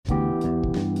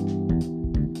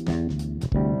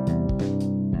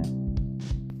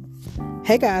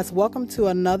Hey guys, welcome to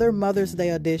another Mother's Day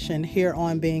edition here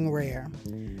on Being Rare.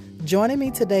 Joining me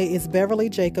today is Beverly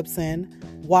Jacobson,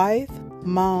 wife,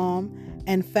 mom,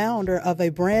 and founder of a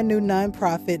brand new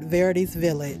nonprofit, Verity's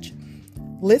Village.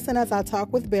 Listen as I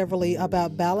talk with Beverly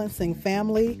about balancing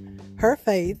family, her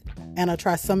faith, and a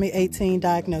trisomy 18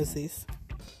 diagnosis.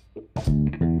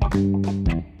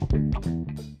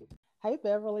 Hey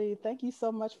Beverly, thank you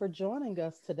so much for joining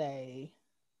us today.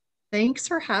 Thanks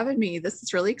for having me. This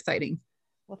is really exciting.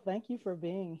 Well, thank you for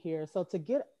being here. So to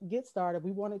get started,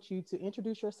 we wanted you to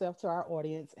introduce yourself to our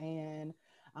audience and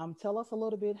tell us a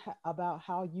little bit about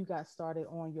how you got started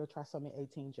on your trisomy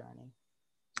 18 journey.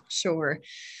 Sure.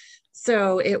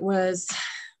 So it was,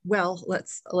 well,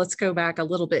 let's go back a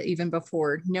little bit even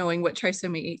before knowing what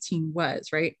trisomy 18 was,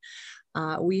 right?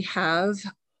 We have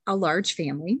a large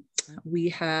family. We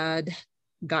had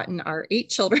gotten our 8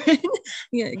 children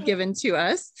given to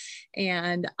us.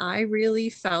 And I really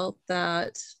felt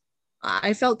that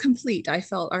I felt complete. I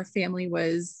felt our family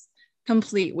was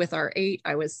complete with our 8.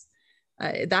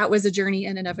 That was a journey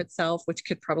in and of itself, which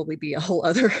could probably be a whole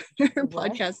other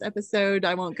podcast episode.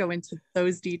 I won't go into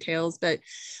those details, but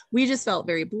we just felt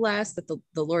very blessed that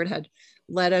the Lord had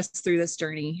led us through this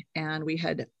journey. And we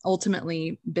had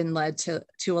ultimately been led to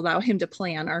allow him to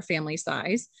plan our family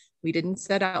size. We didn't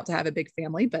set out to have a big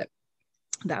family, but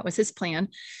that was his plan.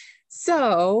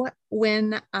 So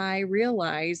when I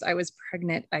realized I was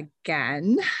pregnant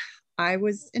again, I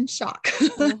was in shock.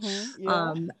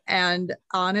 And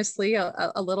honestly,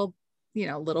 a little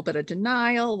bit of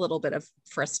denial, a little bit of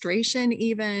frustration,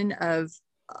 even of,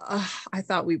 I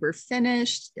thought we were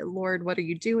finished. Lord, what are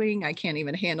you doing? I can't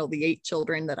even handle the 8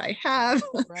 children that I have.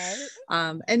 Right.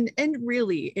 And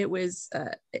really it was,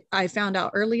 I found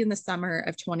out early in the summer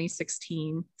of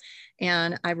 2016.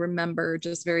 And I remember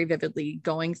just very vividly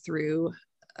going through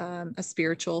a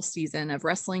spiritual season of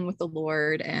wrestling with the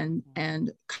Lord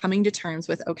and coming to terms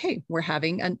with, okay, we're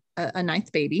having a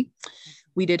 9th baby.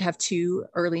 We did have 2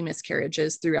 early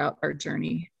miscarriages throughout our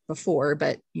journey before,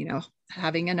 but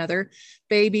having another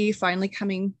baby, finally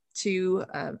coming to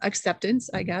acceptance,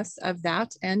 I guess, of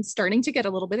that and starting to get a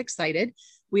little bit excited.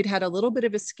 We'd had a little bit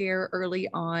of a scare early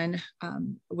on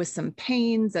with some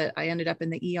pains that I ended up in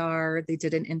the ER. They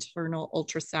did an internal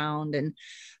ultrasound. And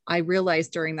I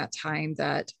realized during that time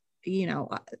that,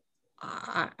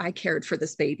 I cared for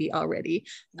this baby already.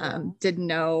 Didn't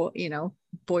know,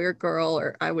 boy or girl,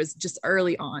 or I was just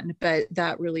early on, but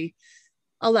that really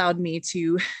allowed me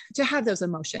to have those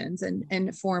emotions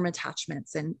and form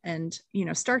attachments and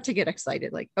start to get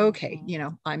excited. Like, okay,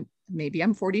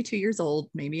 I'm 42 years old.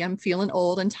 Maybe I'm feeling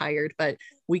old and tired, but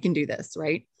we can do this.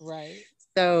 Right. Right.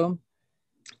 So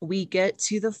we get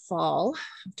to the fall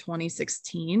of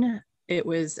 2016. It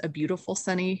was a beautiful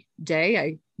sunny day.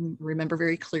 I remember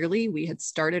very clearly. We had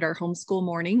started our homeschool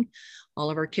morning,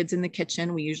 all of our kids in the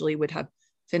kitchen. We usually would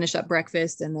finish up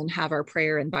breakfast and then have our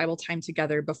prayer and Bible time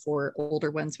together before older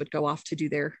ones would go off to do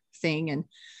their thing. And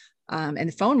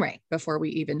the phone rang before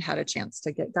we even had a chance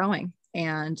to get going.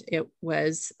 And it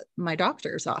was my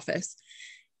doctor's office.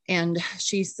 And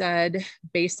she said,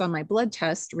 based on my blood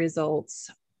test results,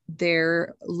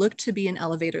 there looked to be an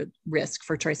elevated risk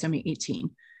for trisomy 18.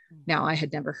 Now, I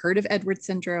had never heard of Edwards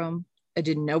syndrome. I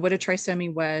didn't know what a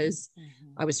trisomy was.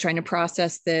 I was trying to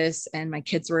process this, and my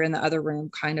kids were in the other room,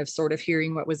 kind of sort of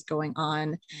hearing what was going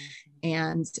on.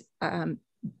 And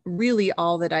really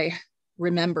all that I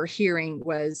remember hearing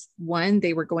was, one,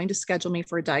 they were going to schedule me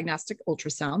for a diagnostic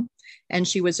ultrasound. And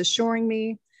she was assuring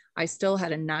me I still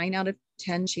had a 9 out of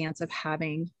 10 chance of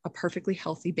having a perfectly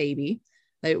healthy baby.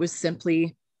 That it was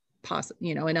simply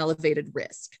an elevated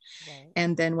risk. Right.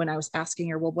 And then when I was asking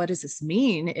her, well, what does this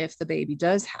mean if the baby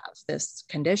does have this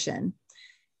condition?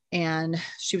 And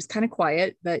she was kind of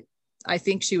quiet, but I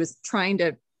think she was trying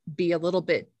to be a little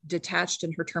bit detached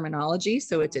in her terminology,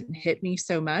 so it didn't hit me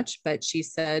so much. But she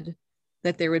said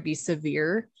that there would be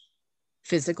severe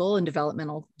physical and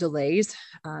developmental delays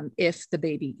if the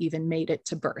baby even made it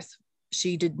to birth.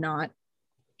 She did not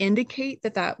indicate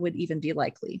that would even be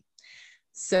likely.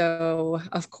 So,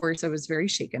 of course, I was very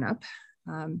shaken up.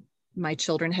 My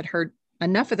children had heard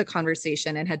enough of the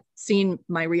conversation and had seen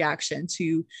my reaction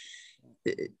to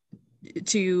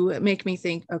make me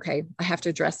think, okay, I have to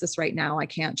address this right now. I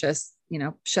can't just,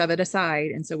 shove it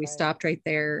aside. And so we stopped right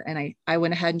there. And I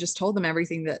went ahead and just told them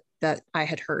everything that I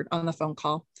had heard on the phone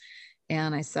call.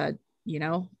 And I said,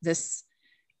 this,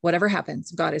 whatever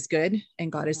happens, God is good and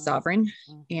God is sovereign.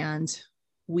 And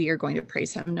we are going to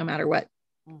praise him no matter what.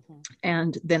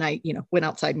 And then I, went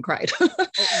outside and cried.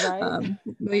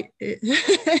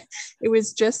 It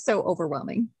was just so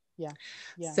overwhelming. Yeah.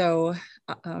 So,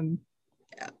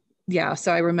 yeah,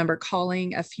 so I remember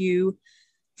calling a few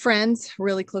friends,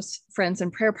 really close friends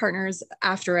and prayer partners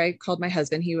after I called my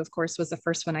husband. He, of course, was the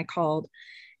first one I called.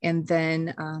 And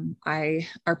then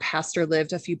our pastor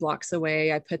lived a few blocks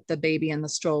away. I put the baby in the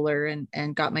stroller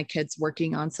and got my kids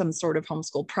working on some sort of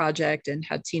homeschool project and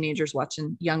had teenagers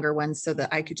watching younger ones so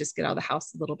that I could just get out of the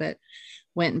house a little bit.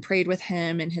 Went and prayed with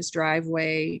him in his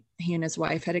driveway. He and his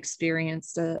wife had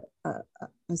experienced a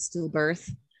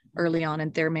stillbirth early on in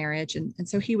their marriage. And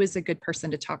so he was a good person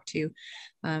to talk to.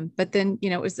 But then, you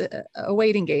know, it was a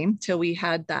waiting game till we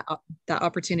had that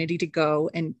opportunity to go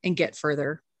and get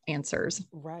further answers.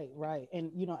 Right, right.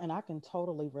 And and I can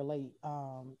totally relate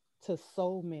to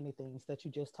so many things that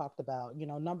you just talked about.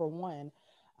 Number one,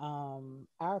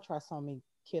 our trisomy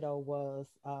kiddo was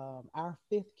our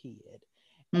fifth kid.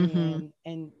 Mm-hmm.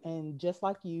 And just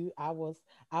like you, I was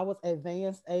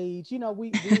advanced age.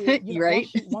 We Right.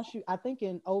 once you I think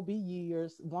in OB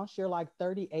years, once you're like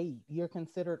 38, you're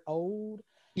considered old.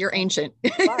 You're And ancient.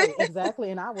 right, exactly.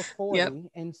 And I was Yep. 40.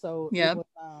 And so it Yep. was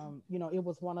it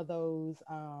was one of those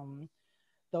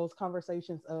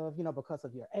conversations of, because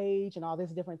of your age and all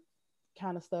this different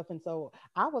kind of stuff. And so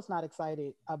I was not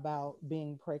excited about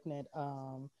being pregnant.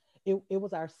 It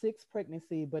was our sixth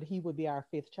pregnancy, but he would be our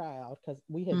fifth child because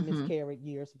we had Mm-hmm. miscarried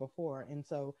years before. And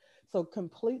so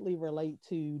completely relate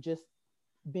to just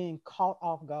being caught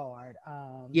off guard.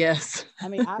 Yes. I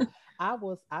mean,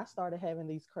 I started having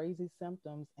these crazy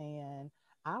symptoms, and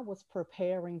I was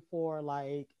preparing for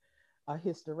like a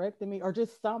hysterectomy or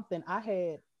just something. I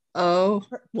had Oh,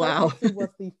 wow. pregnancy was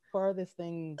the furthest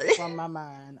thing from my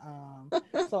mind.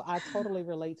 So I totally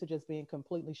relate to just being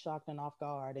completely shocked and off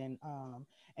guard, and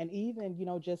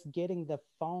even just getting the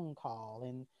phone call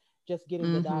and just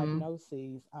getting the Mm-hmm.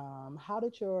 diagnoses. How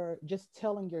did your just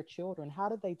telling your children? How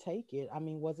did they take it? I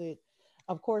mean, was it?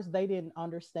 Of course, they didn't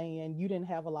understand. You didn't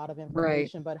have a lot of Right.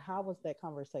 information, but how was that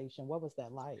conversation? What was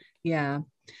that like? Yeah.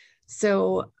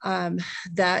 So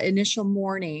that initial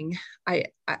morning, I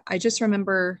just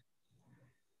remember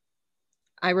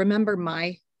I remember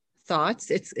my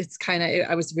thoughts. It's kind of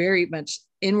I was very much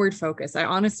inward focused. I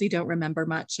honestly don't remember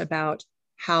much about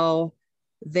how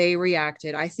they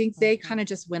reacted. I think they Mm-hmm. kind of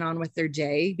just went on with their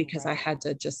day because I Right. had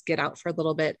to just get out for a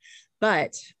little bit.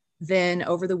 But then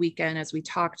over the weekend, as we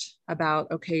talked about,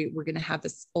 okay, we're going to have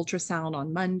this ultrasound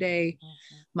on Monday.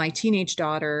 Mm-hmm. My teenage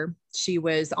daughter, she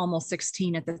was almost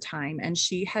 16 at the time, and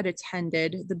she had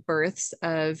attended the births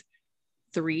of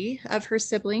three of her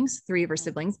Mm-hmm.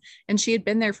 siblings, and she had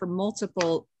been there for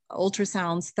multiple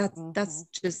ultrasounds. Mm-hmm. That's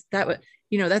just that would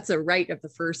that's a right of the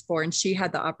firstborn. She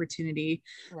had the opportunity,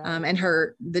 Right. and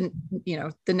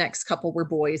the next couple were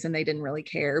boys, and they didn't really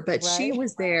care. But she Right.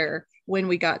 was there when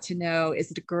we got to know,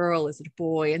 is it a girl, is it a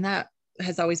boy, and that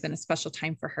has always been a special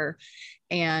time for her.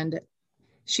 And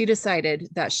she decided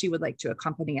that she would like to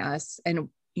accompany us, and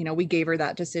we gave her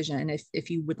that decision. If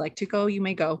you would like to go, you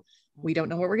may go. We don't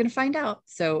know what we're going to find out,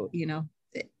 so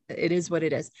it is what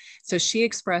it is. So she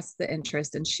expressed the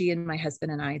interest, and she and my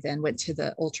husband and I then went to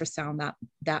the ultrasound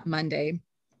that Monday,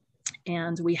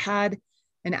 and we had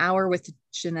an hour with the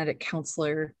genetic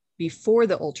counselor before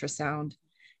the ultrasound.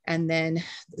 And then,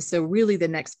 so really the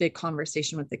next big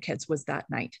conversation with the kids was that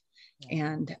night.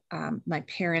 Yeah. And my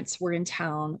parents were in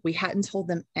town. We hadn't told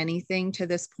them anything to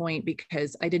this point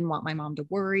because I didn't want my mom to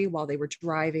worry while they were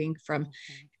driving from Mhm.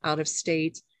 out of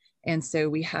state. And so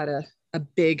we had a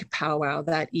big powwow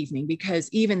that evening, because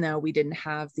even though we didn't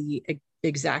have the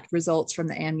exact results from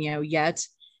the amnio yet,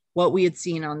 what we had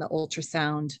seen on the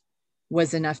ultrasound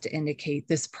was enough to indicate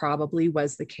this probably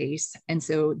was the case. And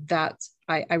so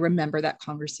I remember that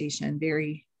conversation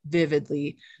very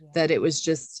vividly, Yeah. that it was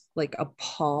just like a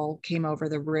pall came over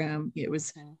the room. It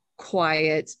was Mhm.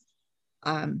 quiet.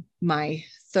 My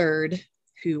third,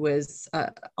 who was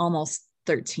almost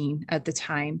 13 at the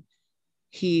time,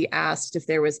 he asked if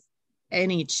there was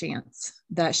any chance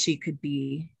that she could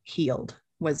be healed,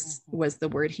 Mhm. was the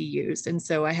word he used. And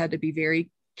so I had to be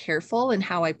very careful in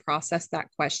how I processed that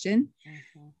question.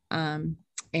 Mhm. Um,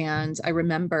 and I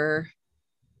remember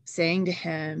saying to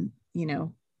him,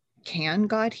 can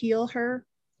God heal her?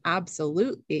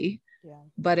 Absolutely. Yeah.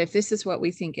 But if this is what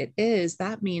we think it is,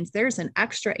 that means there's an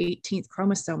extra 18th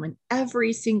chromosome in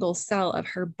every single cell of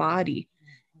her body.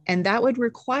 Mhm. And that would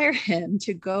require him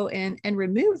to go in and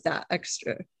remove that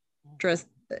extra Mhm.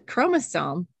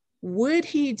 chromosome. Would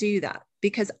he do that?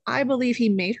 Because I believe he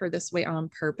made her this way on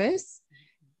purpose.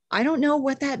 I don't know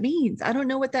what that means. I don't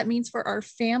know what that means for our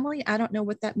family. I don't know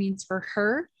what that means for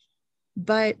her.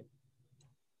 But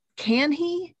can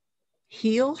he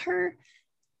heal her?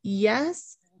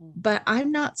 Yes. Mhm. But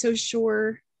I'm not so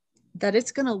sure that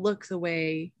it's going to look the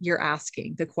way you're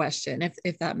asking the question,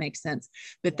 if that makes sense.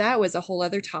 But Yeah. that was a whole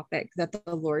other topic that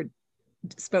the Lord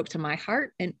spoke to my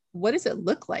heart. And what does it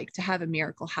look like to have a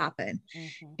miracle happen?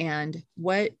 Mm-hmm. And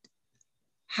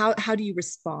how do you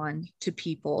respond to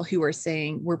people who are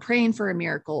saying we're praying for a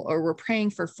miracle or we're praying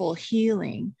for full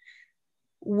healing,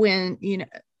 when,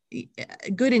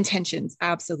 good intentions,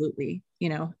 absolutely,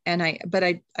 and I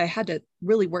had to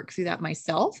really work through that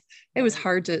myself. It was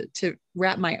hard to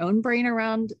wrap my own brain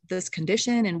around this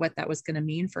condition and what that was going to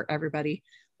mean for everybody,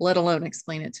 let alone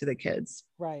explain it to the kids.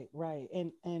 Right, right.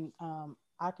 And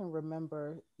I can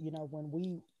remember, when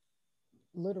we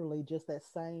literally just that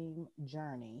same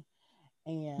journey,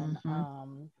 and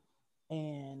Mm-hmm.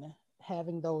 and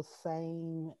having those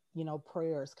same,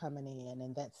 prayers coming in,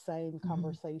 and that same Mm-hmm.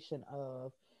 conversation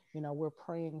of, we're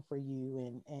praying for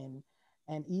you,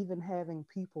 and even having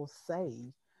people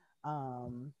say,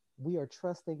 we are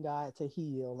trusting God to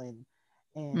heal, and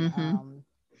Mm-hmm.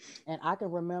 and I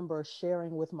can remember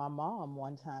sharing with my mom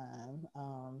one time.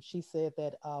 She said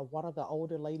that one of the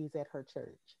older ladies at her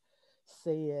church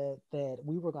said that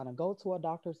we were going to go to a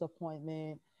doctor's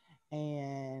appointment,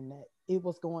 and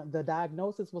the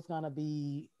diagnosis was going to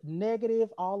be negative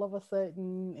all of a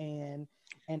sudden, and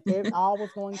all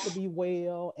was going to be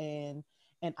well. And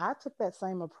I took that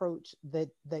same approach that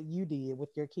you did with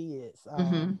your kids.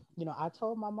 Mm-hmm. I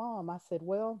told my mom, I said,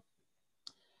 well,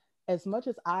 as much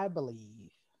as I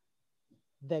believe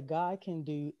that God can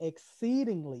do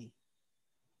exceedingly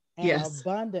and Yes.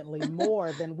 abundantly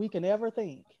more than we can ever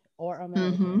think or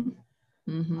imagine.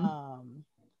 Mm-hmm. Mm-hmm. Um,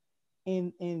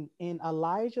 in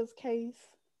Elijah's case,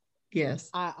 Yes.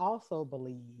 I also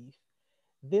believe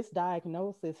this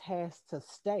diagnosis has to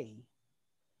stay,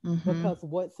 Mm-hmm. because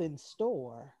what's in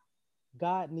store,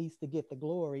 God needs to get the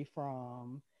glory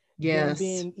from them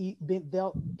Yes.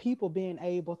 people being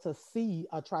able to see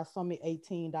a trisomy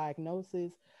 18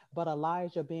 diagnosis, but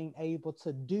Elijah being able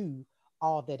to do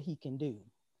all that he can do.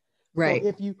 So Right.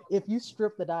 if you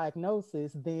strip the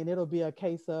diagnosis, then it'll be a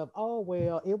case of, oh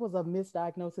well, it was a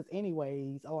misdiagnosis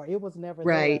anyways, or it was never there.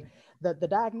 Right. The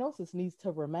diagnosis needs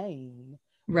to remain,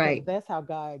 because Right. that's how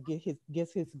God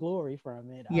gets his glory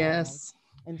from it. Yes.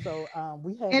 And so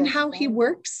we had And that how he same.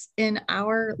 works in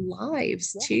our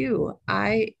lives Yeah. too.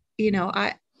 I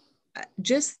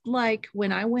just like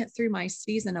when I went through my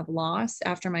season of loss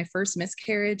after my first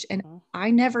miscarriage, and Mhm.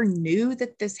 I never knew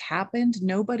that this happened.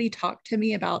 Nobody talked to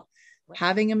me about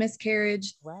having a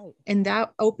miscarriage. Right. And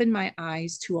that opened my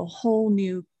eyes to a whole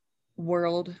new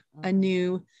world, a Mm-hmm.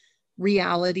 new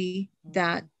reality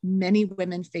that Mm-hmm. many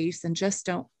women face and just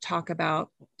don't talk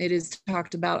about. It is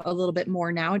talked about a little bit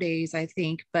more nowadays, I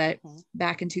think. But Mm-hmm.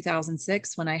 back in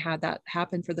 2006, when I had that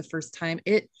happen for the first time,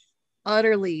 it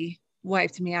utterly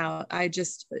wiped me out. I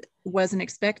just wasn't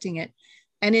expecting it.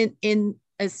 And in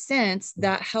a sense,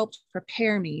 that helped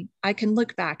prepare me. I can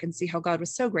look back and see how God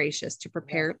was so gracious to Right.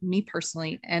 prepare me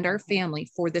personally and our Mm-hmm.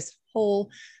 family for this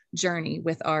whole journey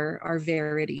with our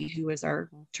Verity, who is our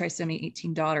Mm-hmm. trisomy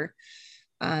 18 daughter.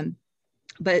 Um,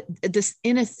 but this,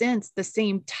 in a sense, the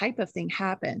same type of thing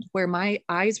happened where my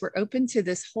eyes were open to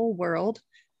this whole world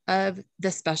of the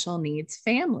special needs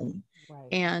family. Right.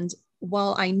 And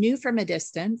while I knew from a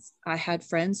distance, I had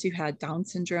friends who had Down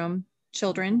syndrome Mm-hmm.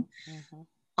 children, Mm-hmm.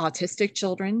 autistic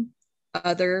children,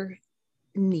 other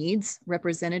needs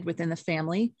represented within the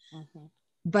family, Mm-hmm.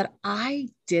 but I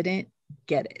didn't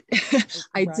get it.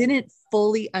 I Right. didn't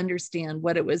fully understand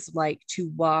what it was like to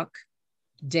walk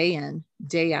day in,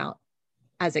 day out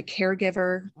as a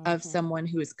caregiver of Mm-hmm. someone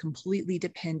who is completely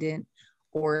dependent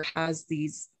or has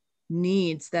these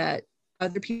needs that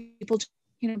other people,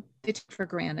 they take for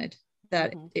granted,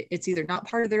 that Mm-hmm. it's either not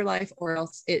part of their life or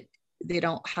else they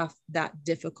don't have that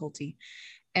difficulty.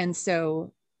 And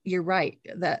so you're right,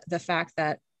 that the fact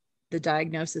that the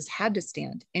diagnosis had to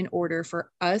stand in order for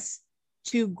us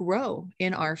to grow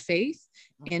in our faith,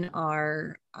 in Mm-hmm.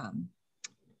 our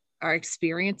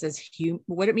experience as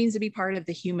what it means to be part of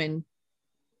the human,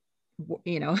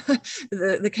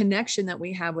 the connection that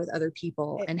we have with other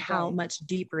people, and how Right. much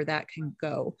deeper that can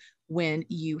go when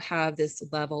you have this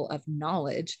level of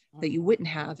knowledge that you Mm-hmm. wouldn't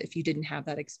have if you didn't have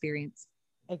that experience.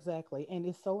 Exactly, and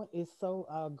it's so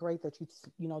great that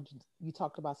you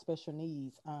talked about special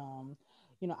needs.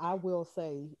 I will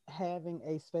say, having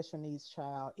a special needs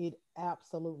child, it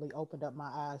absolutely opened up my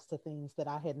eyes to things that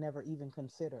I had never even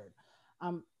considered.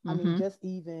 I mean, Mm-hmm. just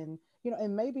even,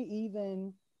 and maybe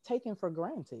even taken for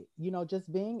granted.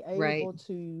 Just being Right. able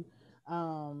to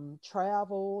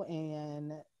travel,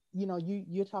 and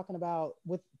you're talking about,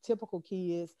 with typical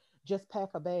kids, just pack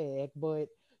a bag, but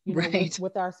with Right.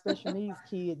 with our special needs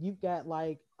kid, you've got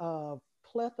like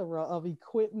plethora of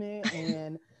equipment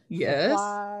and Yes.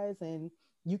 supplies, and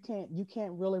you can't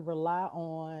really rely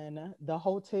on the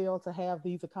hotel to have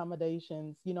these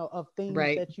accommodations, of things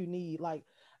Right. that you need. Like,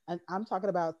 and I'm talking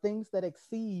about things that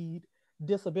exceed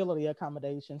disability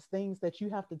accommodations, things that you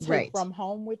have to take Right. from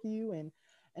home with you. And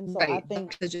so I Right. The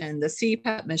think, oxygen, the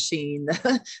CPAP machine,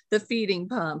 the feeding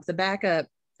pump, the backup,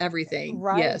 everything.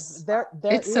 right, Yes. there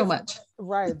It's so is, much.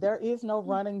 right, there is no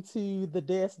running to the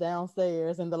desk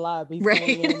downstairs in the lobby Right.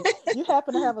 saying you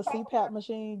happen to have a CPAP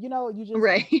machine. You just,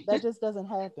 Right. that just doesn't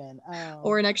happen.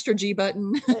 Or an extra G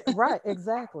button. Right,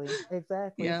 exactly.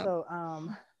 Yeah.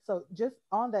 So just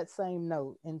on that same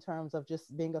note, in terms of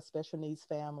just being a special needs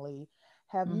family,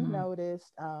 have you Hmm.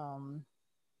 noticed,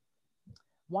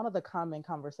 one of the common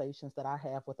conversations that I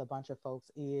have with a bunch of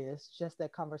folks is just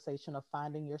that conversation of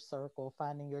finding your circle,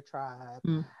 finding your tribe.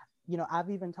 Mm. I've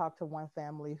even talked to one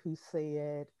family who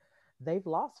said they've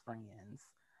lost friends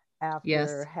after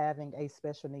Yes. having a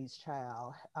special needs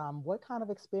child. What kind of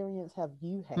experience have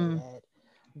you Mm. had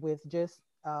with just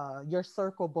your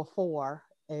circle before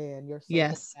and your circle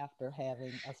Yes. after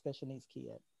having a special needs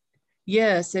kid?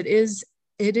 Yes, it is.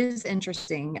 It is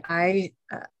interesting. I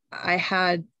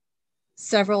had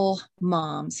several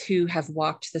moms who have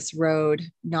walked this road,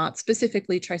 not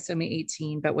specifically trisomy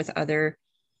 18, but with other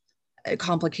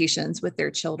complications with their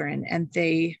children. And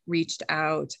they reached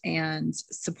out and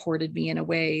supported me in a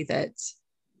way that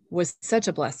was such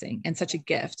a blessing and such a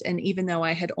gift. And even though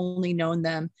I had only known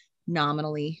them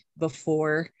nominally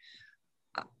before,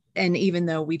 and even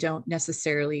though we don't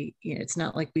necessarily, it's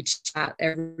not like we chat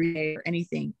every day or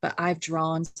anything, but I've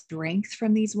drawn strength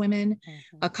from these women.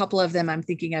 Mm-hmm. A couple of them I'm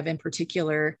thinking of in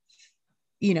particular,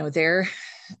 you know, their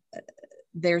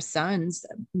sons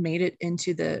made it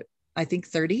into the, I think,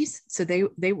 30s. So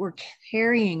they were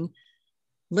carrying,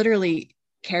 literally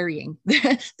carrying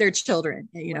their children,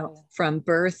 Right. from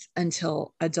birth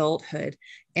until adulthood,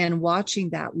 and watching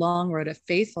that long road of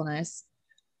faithfulness.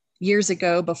 Years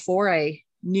ago, before I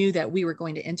knew that we were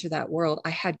going to enter that world,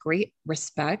 I had great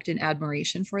respect and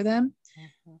admiration for them.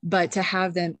 Mm-hmm. But to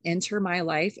have them enter my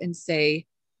life and say,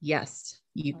 yes,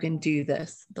 you can Mm-hmm. do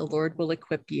this, the Lord Mm-hmm. will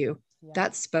equip you, Yeah.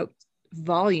 that spoke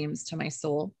volumes to my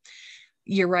soul.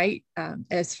 You're right.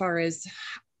 As far as,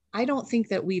 I don't think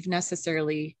that we've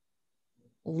necessarily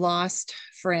lost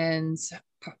friends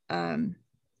um,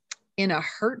 in a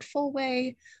hurtful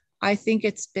way. I think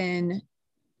it's been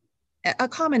a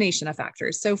combination of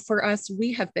factors. So for us,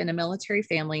 we have been a military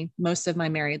family most of my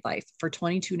married life. For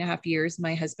 22 and a half years,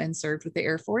 my husband served with the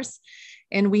Air Force,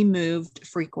 and we moved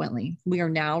frequently. We are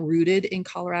now rooted in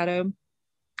Colorado,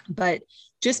 but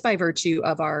just by virtue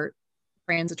of our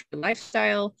transitory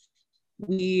lifestyle,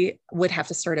 we would have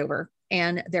to start over.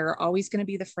 And there are always going to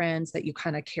be the friends that you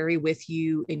kind of carry with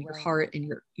you in your Right. heart,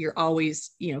 and you're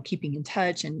always, keeping in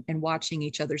touch and watching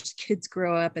each other's kids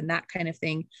grow up and that kind of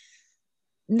thing.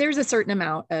 There's a certain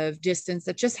amount of distance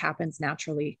that just happens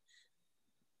naturally.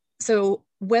 So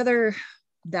whether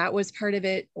that was part of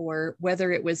it, or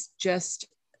whether it was just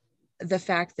the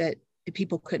fact that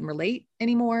people couldn't relate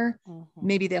anymore, Mm-hmm.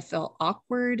 maybe they felt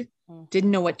awkward, didn't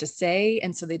Mm-hmm. know what to say,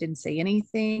 and so they didn't say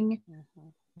anything. Mm-hmm.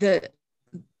 The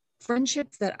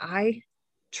friendships that I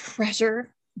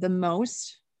treasure the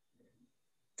most,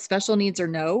 special needs or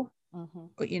no,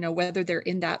 Mm-hmm. whether they're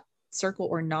in that circle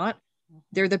or not,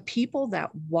 they're the people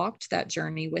that walked that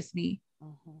journey with me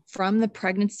Mm-hmm. from the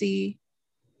pregnancy,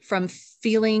 from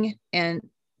feeling and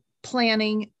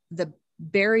planning the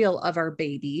burial of our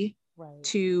baby, Right.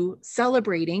 to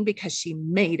celebrating because she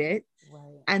made it,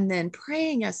 Right. and then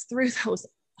praying us through those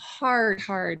hard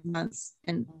months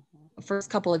and Mm-hmm. first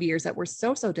couple of years that were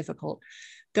so difficult.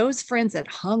 Those friends that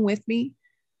hung with me,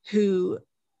 who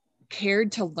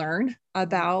cared to learn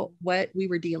about Mm-hmm. what we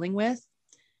were dealing with,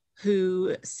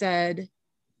 who said,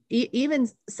 even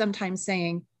sometimes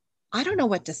saying, I don't know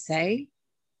what to say,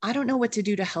 I don't know what to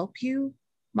do to help you,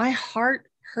 my heart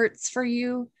hurts for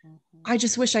you, Mm-hmm. I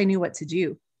just wish I knew what to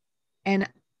do. And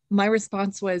my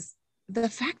response was, the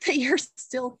fact that you're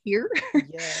still here, the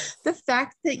Yes.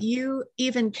 fact that you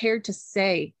even cared to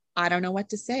say, I don't know what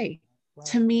to say,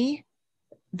 to Right. me,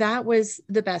 that was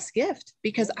the best gift,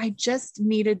 because Yes. I just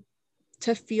needed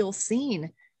to feel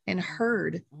seen and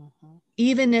heard, Mm-hmm. Mm-hmm.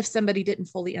 even if somebody didn't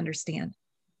fully understand.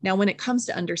 Now, when it Mm-hmm. comes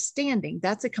to understanding,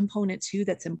 that's a component too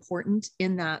that's important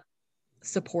in that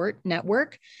support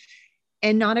network.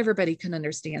 And not everybody can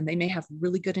understand. They may have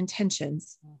really good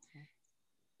intentions, Mm-hmm.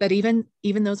 but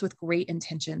even those with great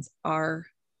intentions are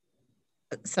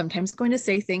sometimes going to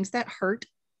say things that hurt,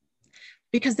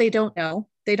 because they don't know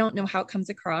how it comes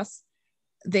across.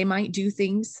 They might do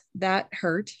things that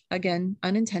hurt, again,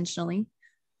 unintentionally.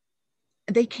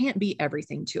 they can't be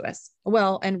everything to us.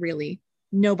 Well, and really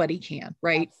nobody can,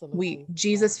 right? Absolutely.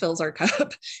 Jesus fills our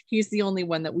cup. He's the only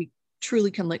one that we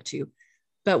truly can look to.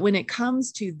 But when it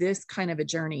comes to this kind of a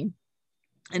journey,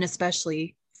 and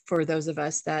especially for those of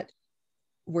us that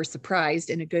were surprised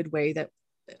in a good way that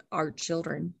our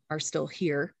children are still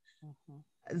here,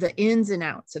 the ins and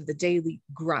outs of the daily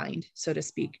grind, so to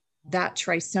speak, that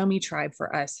Trisomy tribe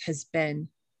for us has been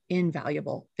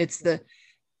invaluable. It's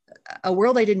a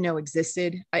world I didn't know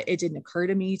existed. It didn't occur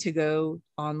to me to go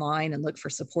online and look for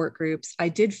support groups. I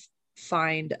did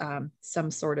find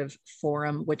some sort of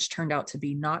forum, which turned out to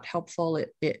be not helpful.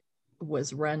 It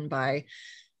was run by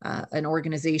an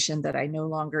organization that I no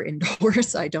longer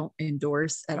endorse. I don't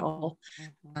endorse at all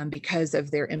because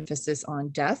of their emphasis on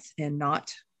death and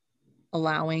not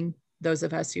allowing those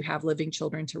of us who have living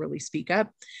children to really speak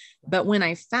up. But when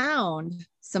I found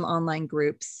some online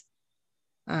groups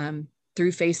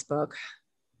through Facebook,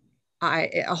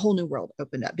 a whole new world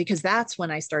opened up, because that's when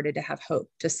I started to have hope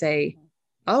to say,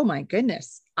 oh my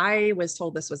goodness, I was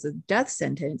told this was a death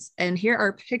sentence. And here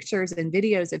are pictures and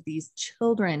videos of these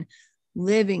children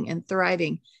living and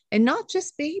thriving, and not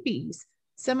just babies.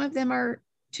 Some of them are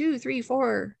 2, 3,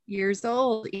 4 years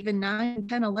old, even 9,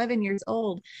 10, 11 years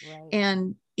old, right,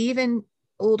 and even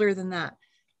older than that.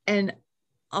 And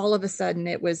all of a sudden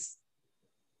it was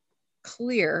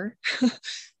clear,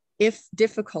 if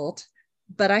difficult,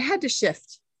 but I had to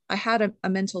shift. I had a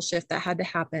mental shift that had to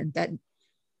happen, that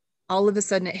all of a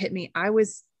sudden it hit me. I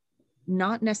was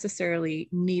not necessarily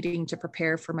needing to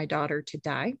prepare for my daughter to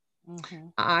die.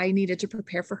 I needed to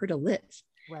prepare for her to live.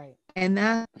 Right. And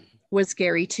that was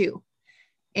scary too.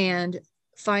 And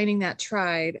finding that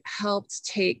tribe helped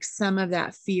take some of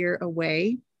that fear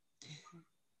away,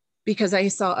 because I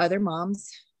saw other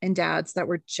moms and dads that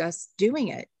were just doing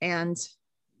it. And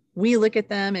we look at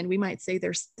them and we might say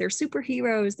they're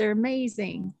superheroes, they're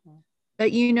amazing.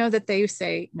 But you know that they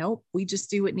say, nope, we just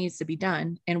do what needs to be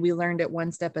done. And we learned it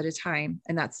one step at a time.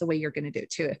 And that's the way you're going to do it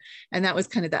too. And that was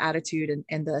kind of the attitude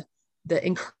and the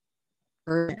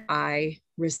encouragement I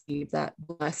received that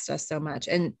blessed us so much.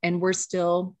 And we're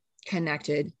still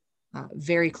connected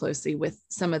very closely with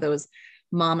some of those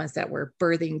mamas that were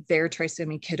birthing their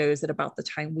trisomy kiddos at about the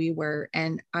time we were.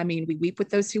 And I mean, we weep with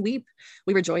those who weep.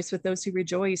 We rejoice with those who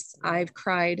rejoice. I've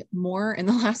cried more in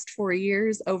the last 4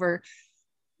 years over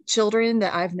children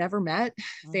that I've never met,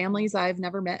 families I've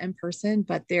never met in person,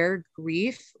 but their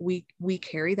grief, we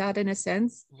carry that in a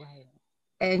sense. Right.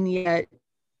 And yet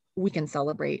we can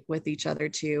celebrate with each other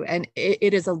too. And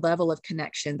it is a level of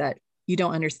connection that you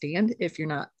don't understand if you're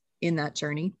not in that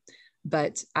journey,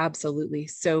 but absolutely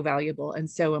so valuable and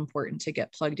so important to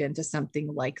get plugged into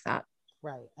something like that.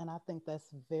 Right. And I think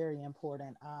that's very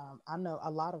important. I know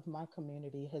a lot of my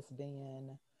community has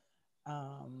been,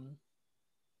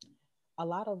 a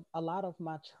lot of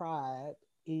my tribe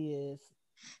is,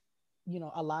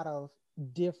 a lot of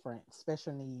different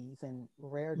special needs and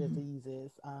rare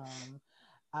diseases.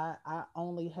 I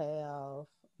only have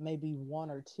maybe 1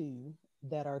 or 2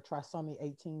 that are trisomy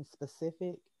 18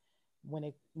 specific when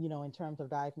it, in terms of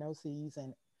diagnoses,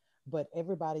 but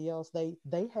everybody else, they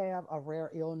have a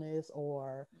rare illness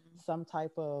or some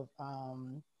type of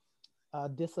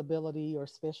disability or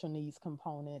special needs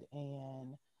component.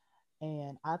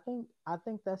 And I think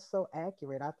that's so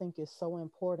accurate. I think it's so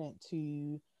important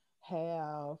to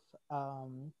have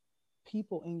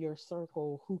people in your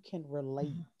circle who can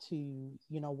relate to,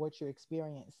 what you're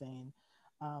experiencing,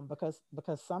 because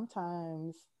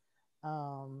sometimes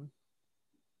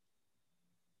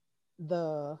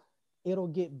the "it'll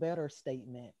get better"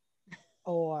 statement,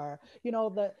 or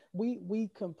that we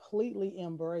completely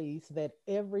embrace that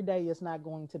every day is not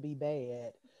going to be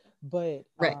bad, but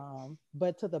right.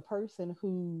 But to the person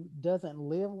who doesn't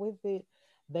live with it,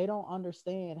 they don't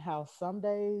understand how some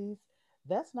days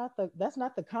that's not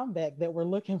the comeback that we're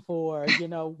looking for,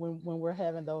 when we're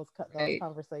having those Right.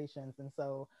 conversations. And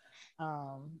so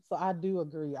I do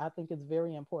agree. I think it's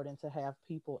very important to have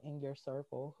people in your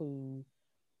circle who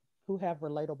have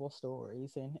relatable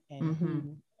stories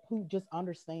and who just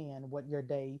understand what your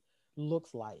day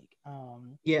looks like.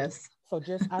 Yes. So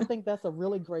I think that's a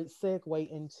really great segue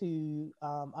into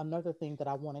another thing that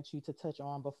I wanted you to touch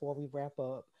on before we wrap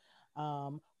up.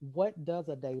 What does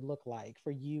a day look like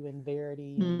for you and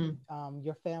Verity, and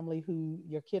your family,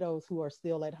 your kiddos who are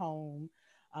still at home?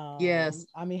 Yes.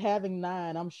 I mean, having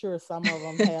 9, I'm sure some of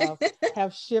them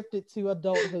have shifted to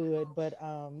adulthood, but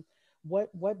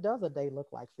what does a day look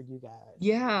like for you guys?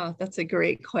 Yeah, that's a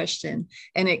great question.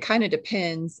 And it kind of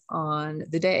depends on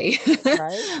the day,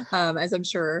 Right. as I'm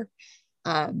sure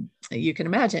You can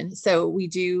imagine. So we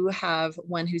do have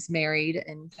one who's married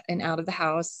and out of the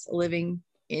house, living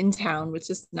in town, which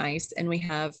is nice. And we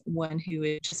have one who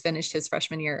had just finished his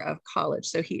freshman year of college.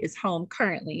 So he is home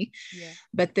currently. Yeah.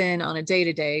 But then on a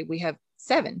day-to-day, we have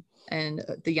 7. And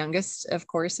the youngest, of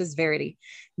course, is Verity.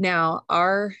 Now,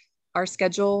 our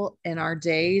schedule and our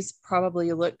days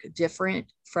probably look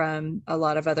different from a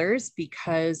lot of others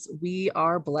because we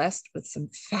are blessed with some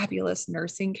fabulous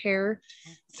nursing care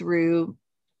through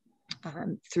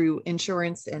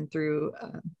insurance and through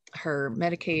her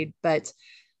Medicaid. But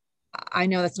I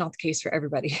know that's not the case for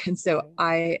everybody. And so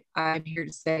I'm here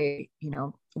to say,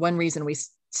 one reason we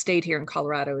stayed here in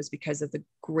Colorado is because of the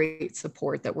great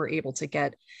support that we're able to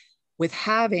get with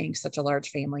having such a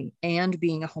large family and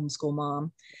being a homeschool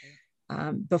mom.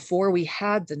 Before we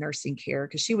had the nursing care,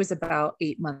 because she was about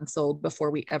 8 months old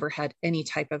before we ever had any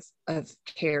type of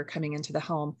care coming into the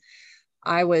home,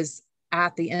 I was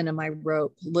at the end of my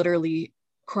rope, literally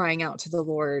crying out to the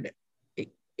Lord,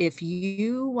 if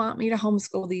you want me to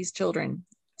homeschool these children,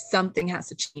 something has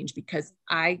to change because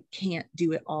I can't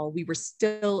do it all. We were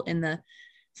still in the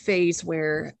phase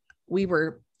where we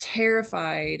were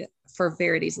terrified for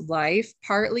Verity's life,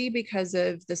 partly because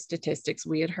of the statistics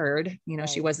we had heard.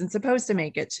 She wasn't supposed to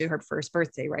make it to her first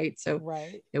birthday, right? So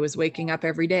it was waking up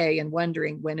every day and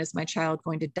wondering, when is my child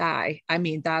going to die? I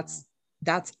mean, that's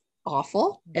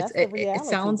awful. That's the reality, it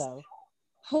sounds though.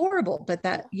 horrible,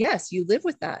 but yes, you live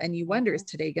with that and you wonder, is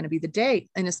today going to be the day?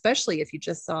 And especially if you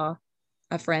just saw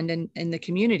a friend in the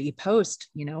community post,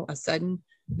 a sudden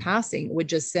passing, would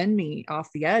just send me off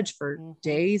the edge for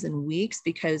days and weeks,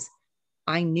 because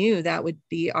I knew that would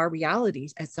be our reality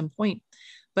at some point.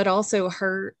 But also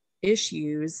her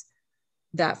issues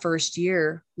that first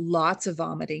year, lots of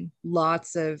vomiting,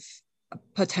 lots of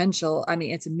potential. I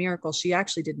mean, it's a miracle. She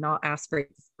actually did not aspirate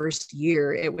the first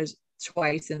year. It was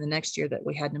twice in the next year that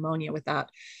we had pneumonia with that,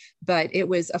 but it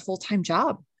was a full-time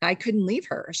job. I couldn't leave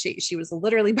her. She was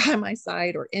literally by my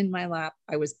side or in my lap.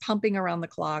 I was pumping around the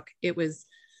clock.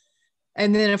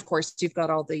 And then of course you've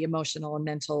got all the emotional and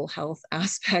mental health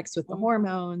aspects with the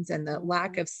hormones and the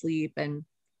lack of sleep and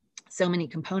so many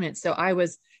components. So I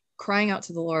was crying out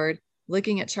to the Lord,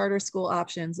 looking at charter school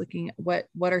options, looking at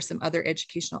what are some other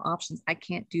educational options. I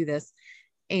can't do this.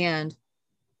 And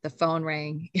the phone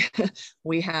rang.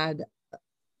 We had a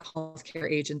healthcare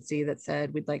agency that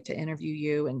said, we'd like to interview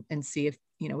you and see if,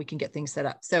 we can get things set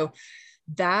up. So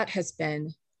that has been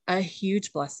a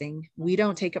huge blessing. We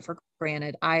don't take it for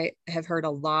granted. I have heard a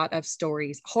lot of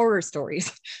stories, horror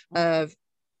stories of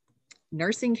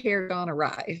nursing care gone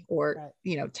awry or,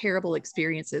 terrible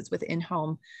experiences with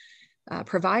in-home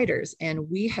providers. And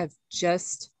we have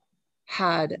just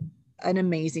had an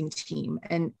amazing team.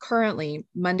 And currently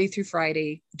Monday through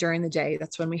Friday during the day,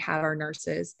 that's when we have our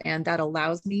nurses. And that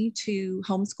allows me to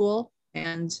homeschool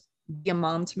and be a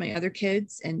mom to my other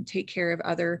kids and take care of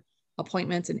other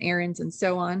appointments and errands and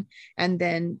so on. And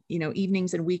then,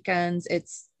 evenings and weekends,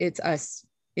 it's us,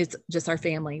 it's just our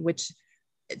family, which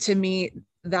to me,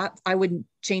 that I wouldn't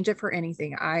change it for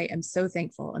anything. I am so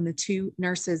thankful. And the 2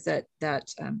 nurses that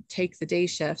take the day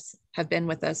shifts have been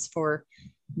with us for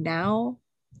now,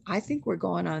 I think we're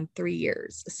going on 3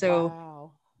 years.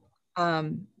 So,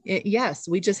 wow. Yes,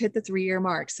 we just hit the 3-year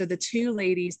mark. So the 2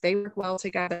 ladies, they work well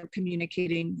together,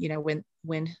 communicating,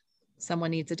 when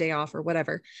someone needs a day off or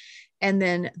whatever. And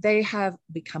then they have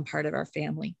become part of our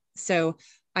family. So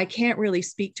I can't really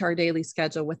speak to our daily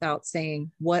schedule without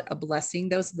saying what a blessing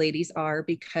those ladies are,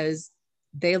 because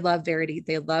they love Verity.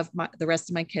 They love the rest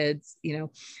of my kids.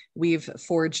 We've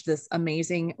forged this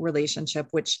amazing relationship,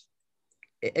 which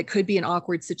it could be an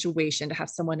awkward situation to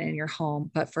have someone in your home,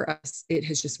 but for us, it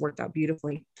has just worked out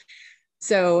beautifully.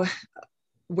 So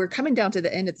we're coming down to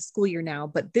the end of the school year now,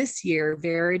 but this year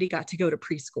Verity got to go to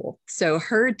preschool. So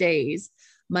her days,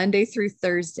 Monday through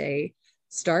Thursday,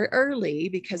 start early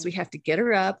because we have to get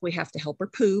her up. We have to help her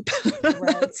poop.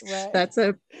 That's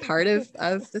a part of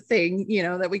the thing,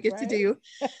 that we get to do.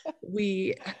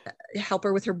 We help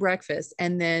her with her breakfast.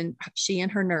 And then she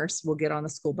and her nurse will get on the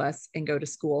school bus and go to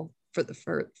school for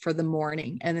the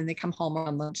morning. And then they come home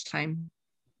around lunchtime.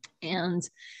 And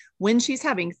when she's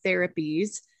having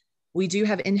therapies, we do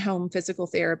have in-home physical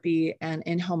therapy and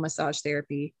in-home massage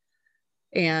therapy.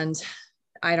 And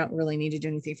I don't really need to do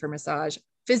anything for massage.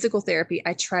 Physical therapy,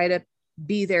 I try to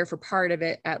be there for part of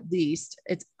it at least.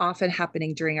 It's often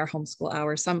happening during our homeschool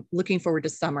hours. So I'm looking forward to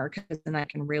summer because then I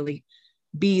can really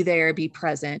be there, be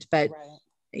present. But,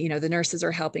 the nurses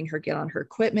are helping her get on her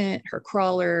equipment, her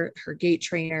crawler, her gait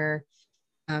trainer.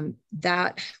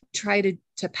 That try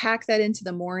to pack that into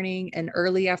the morning and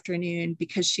early afternoon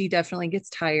because she definitely gets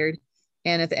tired.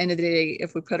 And at the end of the day,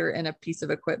 if we put her in a piece of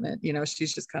equipment,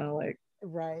 she's just kind of like,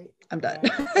 right, I'm done.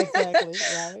 right.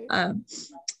 Exactly. Right.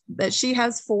 But she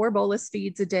has 4 bolus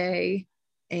feeds a day,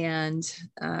 and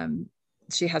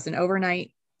she has an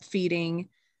overnight feeding.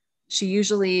 She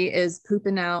usually is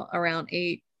pooping out around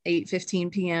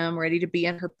 8:15 p.m., ready to be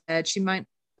in her bed. She might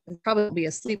probably be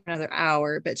asleep another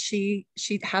hour, but she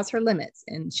has her limits,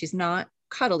 and she's not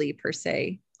cuddly per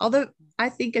se. Although I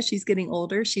think as she's getting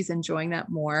older, she's enjoying that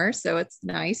more. So it's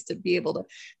nice to be able to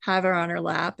have her on her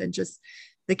lap, and just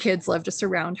the kids love to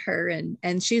surround her,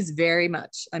 and she's very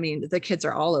much, I mean, the kids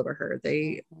are all over her.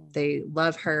 They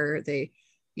love her. They,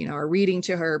 are reading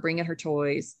to her, bringing her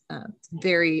toys,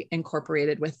 very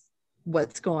incorporated with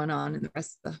what's going on in the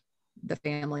rest of the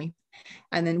family.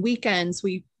 And then weekends,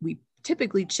 we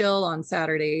typically chill on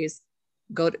Saturdays,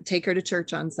 take her to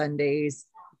church on Sundays.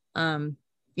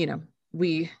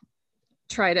 We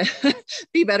try to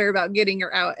be better about getting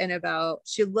her out and about.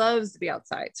 She loves to be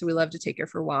outside, so we love to take her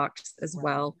for walks as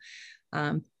well.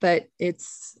 But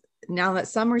it's now that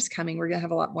summer's coming, we're gonna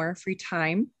have a lot more free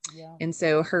time, and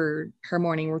so her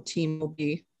morning routine will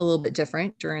be a little bit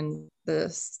different during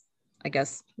the, I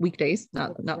guess, weekdays,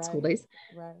 not school days.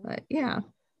 Right. But yeah.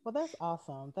 Well, that's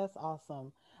awesome. That's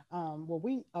awesome. Well,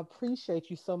 we appreciate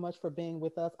you so much for being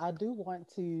with us. I do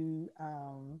want to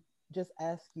just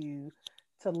ask you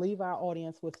to leave our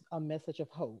audience with a message of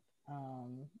hope.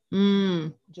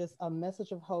 Just a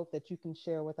message of hope that you can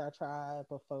share with our tribe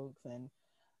of folks and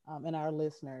our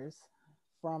listeners,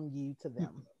 from you to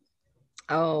them.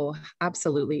 Oh,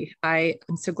 absolutely. I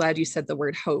am so glad you said the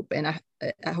word hope. And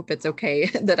I hope it's okay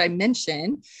that I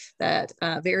mention that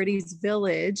Verity's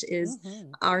Village is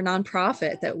our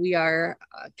nonprofit that we are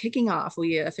kicking off.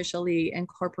 We officially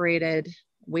incorporated,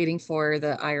 waiting for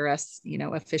the IRS,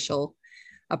 official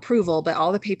approval, but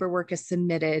all the paperwork is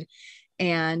submitted.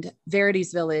 And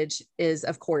Verity's Village is,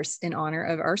 of course, in honor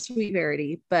of our sweet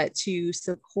Verity, but to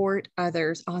support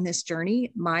others on this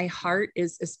journey. My heart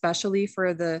is especially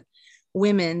for the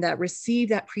women that receive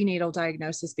that prenatal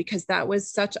diagnosis, because that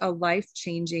was such a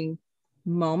life-changing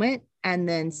moment and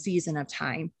then season of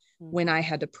time when I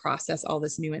had to process all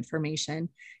this new information.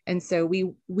 And so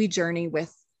we journey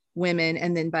with women,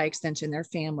 and then by extension their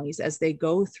families, as they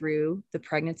go through the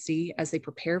pregnancy, as they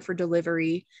prepare for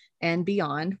delivery and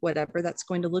beyond, whatever that's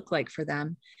going to look like for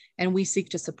them. And we seek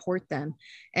to support them.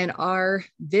 And our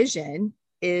vision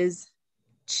is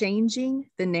changing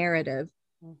the narrative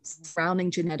surrounding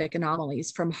genetic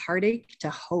anomalies from heartache to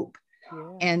hope.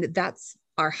 And that's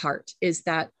our heart, is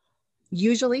that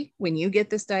usually when you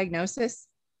get this diagnosis,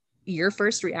 your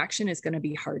first reaction is going to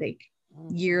be heartache.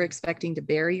 You're expecting to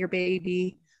bury your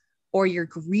baby, or you're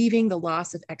grieving the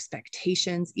loss of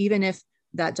expectations, even if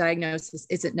that diagnosis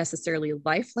isn't necessarily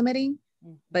life limiting,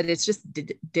 but it's just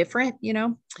different,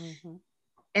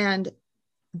 and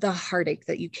the heartache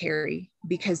that you carry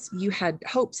because you had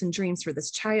hopes and dreams for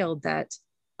this child that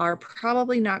are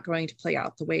probably not going to play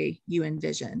out the way you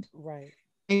envisioned. Right.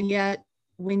 And yet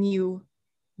when you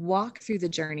walk through the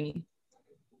journey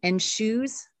and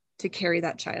choose to carry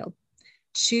that child,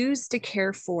 choose to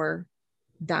care for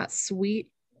that sweet,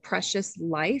 precious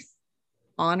life,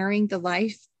 honoring the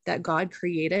life that God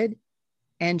created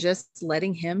and just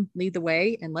letting him lead the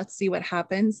way, and let's see what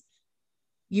happens,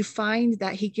 you find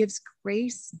that he gives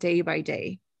grace day by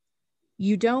day.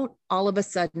 You don't all of a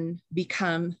sudden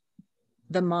become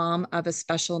the mom of a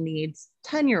special needs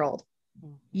 10-year-old.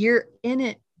 You're in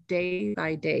it day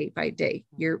by day by day.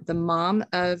 You're the mom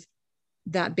of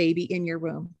that baby in your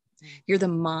womb. You're the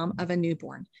mom of a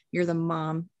newborn. You're the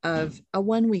mom of a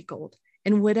 1-week-old.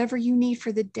 And whatever you need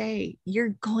for the day, you're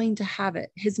going to have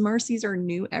it. His mercies are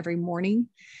new every morning.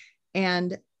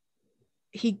 And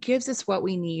he gives us what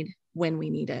we need when we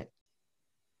need it.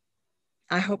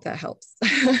 I hope that helps.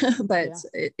 But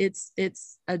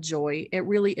it's a joy. It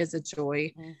really is a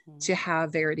joy to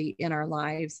have Verity in our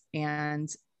lives,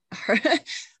 and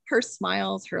her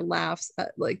smiles, her laughs,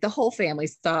 like the whole family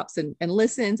stops and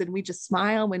listens, and we just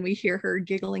smile when we hear her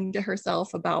giggling to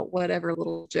herself about whatever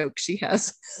little joke she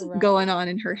has going on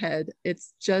in her head.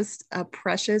 It's just a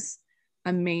precious,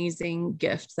 amazing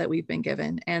gift that we've been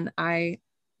given, and I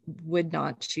would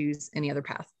not choose any other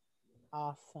path.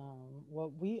 Awesome.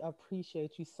 Well, we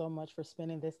appreciate you so much for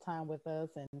spending this time with us.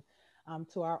 And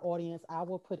to our audience, I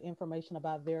will put information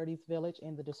about Verity's Village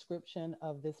in the description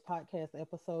of this podcast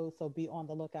episode, so be on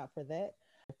the lookout for that.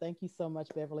 Thank you so much,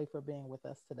 Beverly, for being with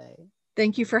us today.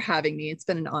 Thank you for having me. It's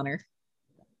been an honor.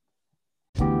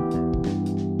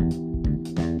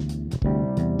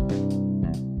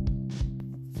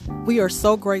 We are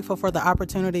so grateful for the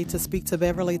opportunity to speak to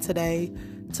Beverly today.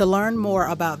 To learn more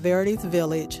about Verity's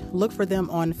Village, look for them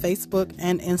on Facebook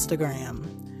and Instagram.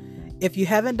 If you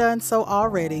haven't done so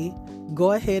already,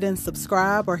 go ahead and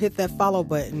subscribe or hit that follow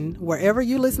button wherever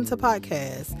you listen to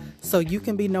podcasts so you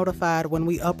can be notified when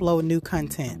we upload new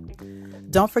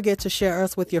content. Don't forget to share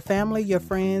us with your family, your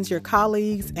friends, your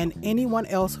colleagues, and anyone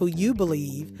else who you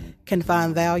believe can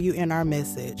find value in our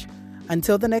message.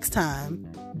 Until the next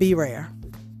time, be rare.